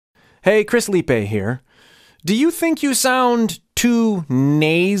Hey, Chris Lipe here. Do you think you sound too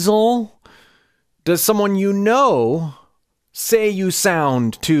nasal? Does someone you know say you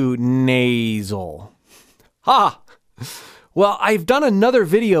sound too nasal? Ha! Well, I've done another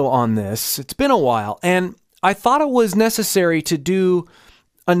video on this. It's been a while, and I thought it was necessary to do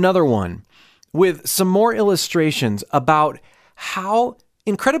another one with some more illustrations about how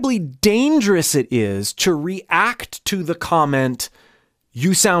incredibly dangerous it is to react to the comment,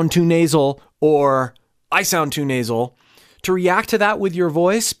 "You sound too nasal," or "I sound too nasal," to react to that with your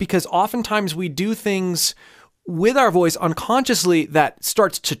voice, because oftentimes we do things with our voice unconsciously that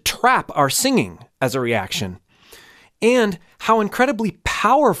starts to trap our singing as a reaction. And how incredibly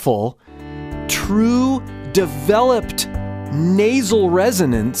powerful true developed nasal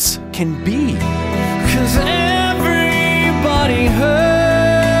resonance can be. 'Cause everybody hurts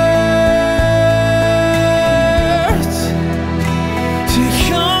to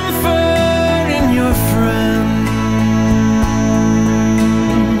comfort in your friends.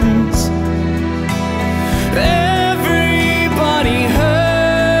 Everybody hurts.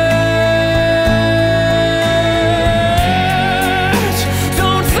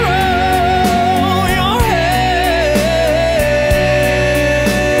 Don't throw your hands.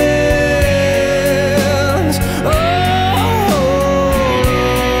 Oh,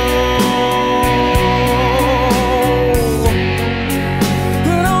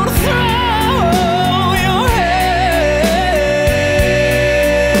 don't throw your hands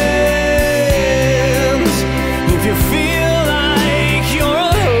if you feel like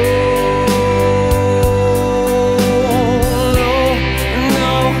you're alone.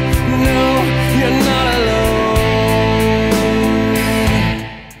 No, you're not alone.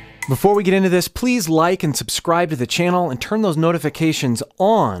 Before we get into this, please like and subscribe to the channel and turn those notifications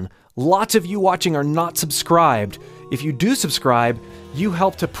on. Lots of you watching are not subscribed. If you do subscribe, you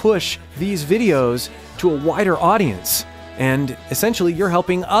help to push these videos to a wider audience. And essentially, you're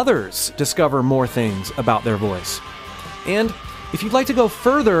helping others discover more things about their voice. And if you'd like to go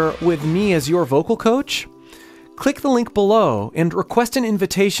further with me as your vocal coach, click the link below and request an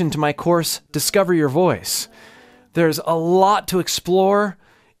invitation to my course, Discover Your Voice. There's a lot to explore.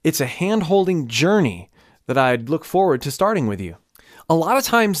 It's a hand-holding journey that I'd look forward to starting with you. A lot of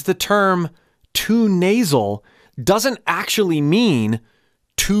times the term too nasal doesn't actually mean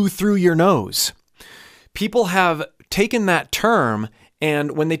too through your nose. People have taken that term,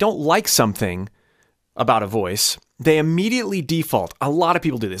 and when they don't like something about a voice, they immediately default. A lot of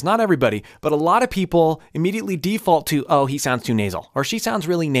people do this. Not everybody, but a lot of people immediately default to, "Oh, he sounds too nasal," or "She sounds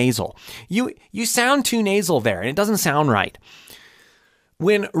really nasal. You sound too nasal there, and it doesn't sound right."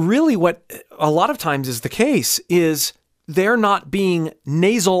 When really what a lot of times is the case is they're not being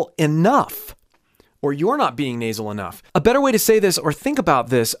nasal enough, or you're not being nasal enough. A better way to say this or think about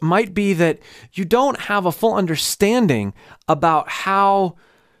this might be that you don't have a full understanding about how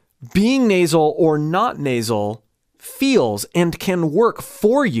being nasal or not nasal feels and can work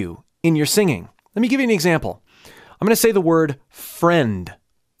for you in your singing. Let me give you an example. I'm going to say the word friend.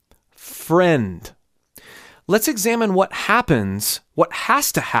 Friend. Let's examine what happens, what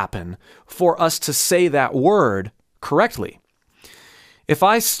has to happen for us to say that word correctly. If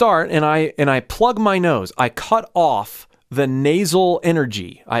I start and I plug my nose, I cut off the nasal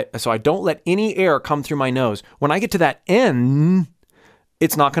energy, so I don't let any air come through my nose. When I get to that N,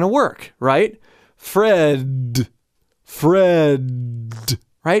 it's not going to work, right? Fred,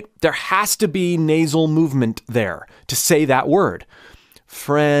 right? There has to be nasal movement there to say that word.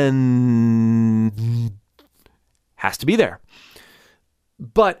 Friend has to be there.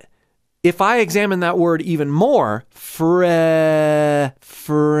 But if I examine that word even more, I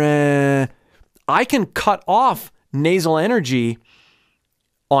can cut off nasal energy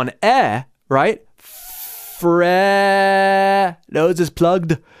on right? Nose is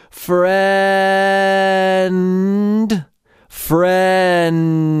plugged. Friend.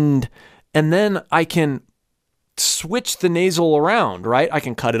 And then I can switch the nasal around, right? I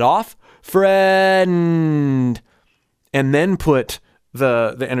can cut it off. Friend. And then put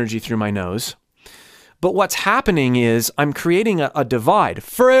the energy through my nose. But what's happening is I'm creating a divide.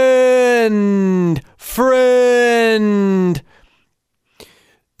 Friend.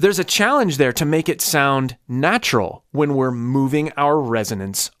 There's a challenge there to make it sound natural when we're moving our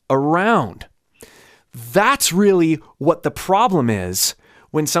resonance around. That's really what the problem is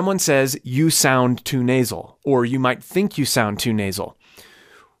when someone says you sound too nasal, or you might think you sound too nasal.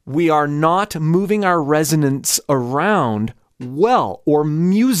 We are not moving our resonance around well or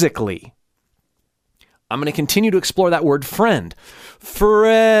musically. I'm going to continue to explore that word friend.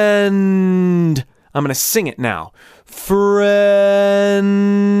 Friend. I'm going to sing it now. friend,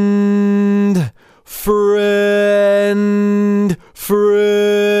 friend,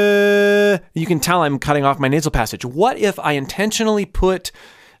 friend. You can tell I'm cutting off my nasal passage. What if I intentionally put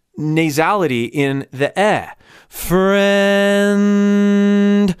nasality in the eh? Friend,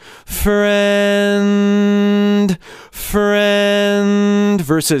 friend, friend,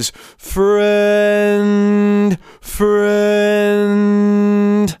 versus friend, friend.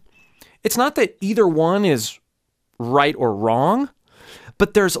 It's not that either one is right or wrong,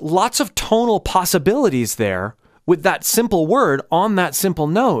 but there's lots of tonal possibilities there with that simple word on that simple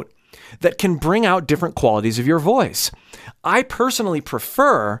note that can bring out different qualities of your voice. I personally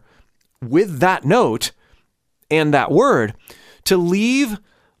prefer, with that note and that word, to leave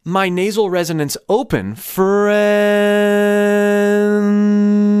my nasal resonance open, friend,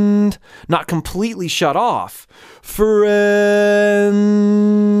 not completely shut off, friend,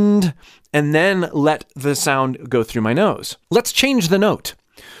 and then let the sound go through my nose. Let's change the note.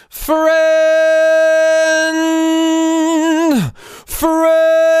 Friend, friend.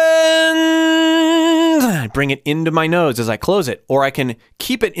 I bring it into my nose as I close it, or I can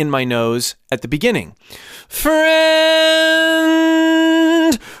keep it in my nose at the beginning. Friend,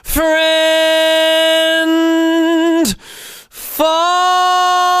 friend, fall.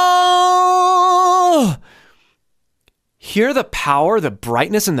 Hear the power, the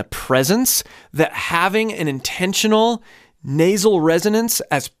brightness, and the presence that having an intentional nasal resonance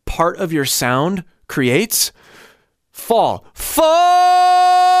as part of your sound creates. Fall, fall.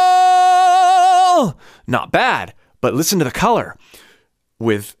 Not bad, but listen to the color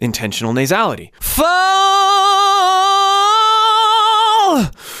with intentional nasality. Fall,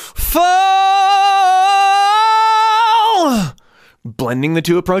 fall. Blending the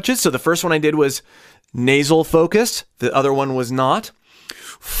two approaches. So the first one I did was nasal focused. The other one was not.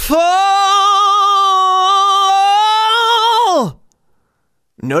 Fall.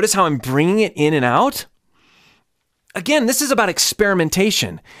 Notice how I'm bringing it in and out. Again, this is about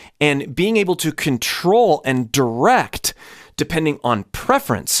experimentation and being able to control and direct depending on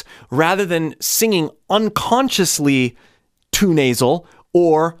preference, rather than singing unconsciously too nasal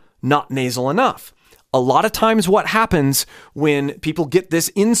or not nasal enough. A lot of times what happens when people get this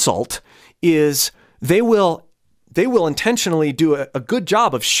insult is they will intentionally do a good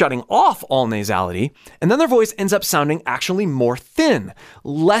job of shutting off all nasality, and then their voice ends up sounding actually more thin,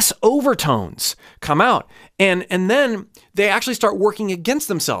 less overtones come out. And then they actually start working against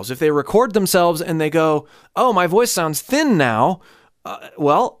themselves. If they record themselves and they go, oh, my voice sounds thin now,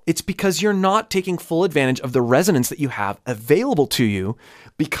 well, it's because you're not taking full advantage of the resonance that you have available to you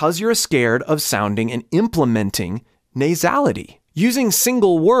because you're scared of sounding and implementing nasality. Using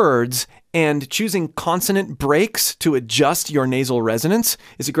single words and choosing consonant breaks to adjust your nasal resonance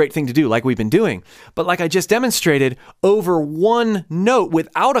is a great thing to do, like we've been doing. But like I just demonstrated, over one note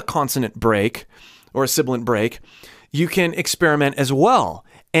without a consonant break or a sibilant break, you can experiment as well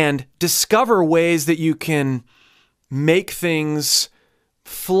and discover ways that you can make things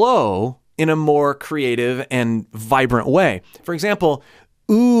flow in a more creative and vibrant way. For example,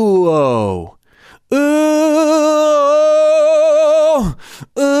 ooh-oh. Ooh,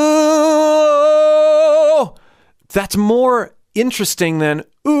 ooh. That's more interesting than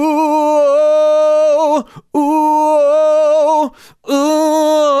ooh, ooh,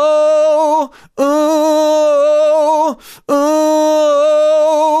 ooh, ooh,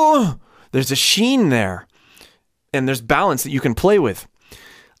 ooh. There's a sheen there, and there's balance that you can play with.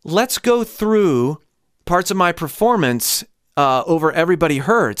 Let's go through parts of my performance over Everybody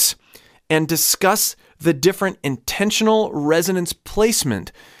Hurts and discuss the different intentional resonance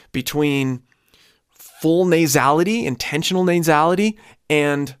placement between full nasality, intentional nasality,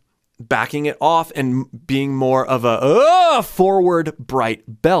 and backing it off and being more of a forward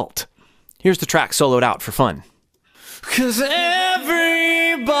bright belt. Here's the track soloed out for fun. 'Cause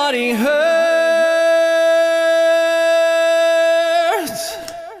everybody hurts.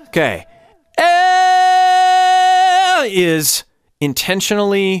 Okay. Is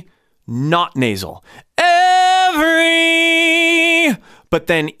intentionally not nasal. But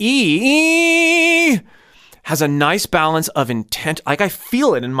then E has a nice balance of intent. Like I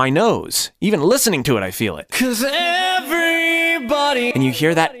feel it in my nose. Even listening to it, I feel it. 'Cause everybody. And you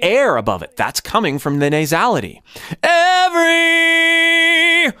hear that air above it. That's coming from the nasality.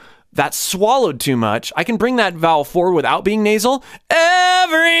 That's swallowed too much. I can bring that vowel forward without being nasal.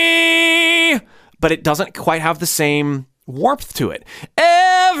 But it doesn't quite have the same warmth to it.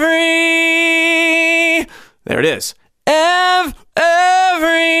 There it is. Everybody.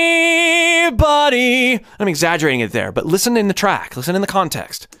 I'm exaggerating it there, but listen in the track. Listen in the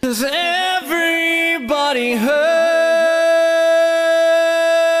context. 'Cause everybody hurts.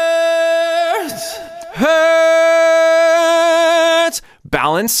 Hurts.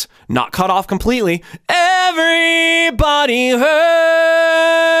 Balance, not cut off completely. Everybody hurts.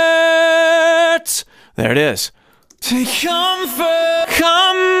 There it is. Take comfort.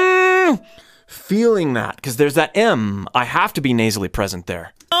 Come. Feeling that, because there's that M. I have to be nasally present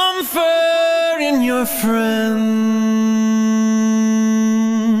there. Comfort in your friends.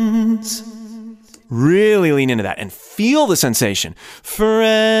 Really lean into that and feel the sensation.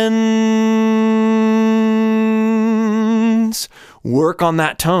 Friends. Work on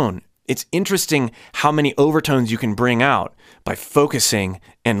that tone. It's interesting how many overtones you can bring out by focusing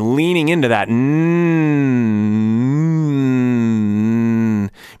and leaning into that.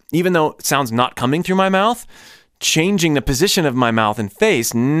 Even though it sounds not coming through my mouth, changing the position of my mouth and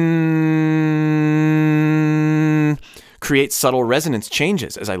face creates subtle resonance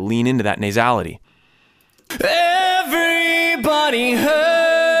changes as I lean into that nasality. Everybody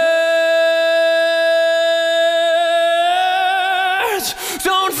hurts.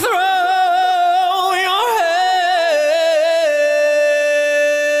 Don't throw your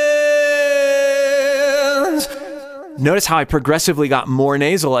hands. Notice how I progressively got more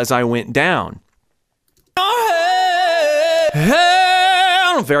nasal as I went down.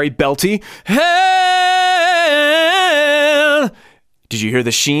 Very belty. Did you hear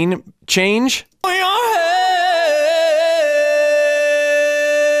the sheen change?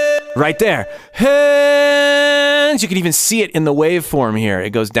 Right there. Hands. You can even see it in the waveform here. It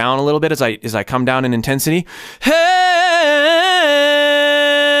goes down a little bit as I come down in intensity. Hands.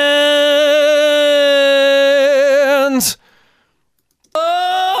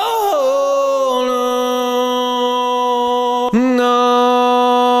 Oh no. No.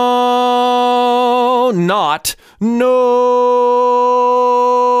 Not. No.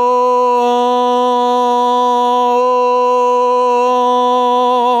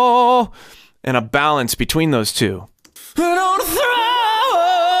 And a balance between those two. Don't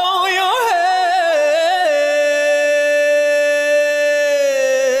throw your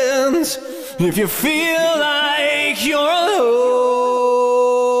hands if you feel like you're alone.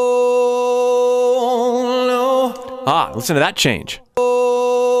 No. Ah, listen to that change. Alone.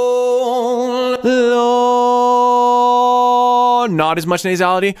 Not as much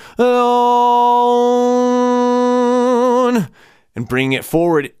nasality. Alone. And bringing it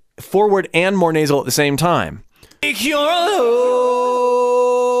forward and more nasal at the same time. You're alone.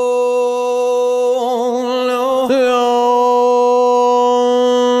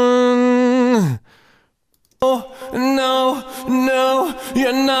 Oh, no, no,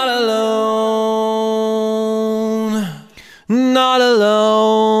 you're not alone. Not alone.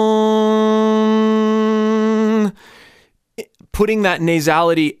 Putting that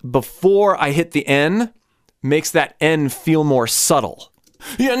nasality before I hit the N makes that N feel more subtle.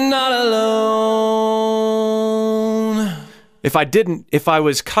 You're not alone. If I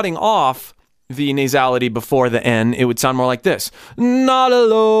was cutting off the nasality before the N, it would sound more like this. Not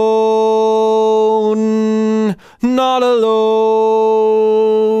alone. Not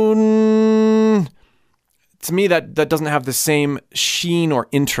alone. To me, that doesn't have the same sheen or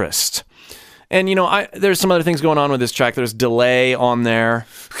interest. And you know, there's some other things going on with this track. There's delay on there.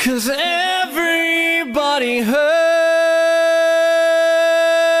 'Cause everybody hurts.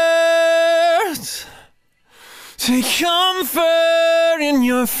 Take comfort in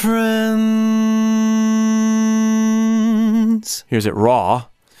your friends. Here's it raw.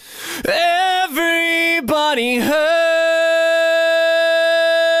 Everybody hurts.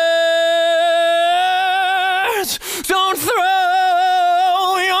 Don't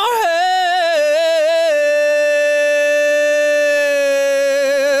throw your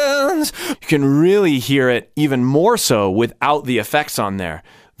hands. You can really hear it even more so without the effects on there.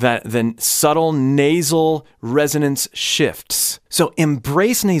 That the subtle nasal resonance shifts. So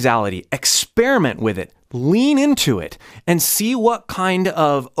embrace nasality, experiment with it, lean into it, and see what kind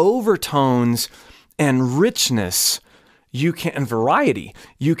of overtones and richness and variety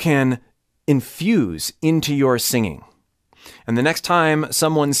you can infuse into your singing. And the next time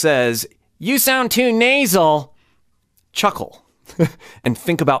someone says, "You sound too nasal," chuckle and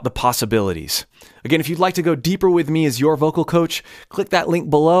think about the possibilities. Again, if you'd like to go deeper with me as your vocal coach, click that link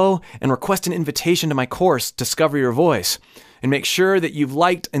below and request an invitation to my course, Discover Your Voice. And make sure that you've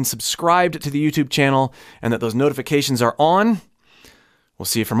liked and subscribed to the YouTube channel and that those notifications are on. We'll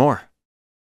see you for more.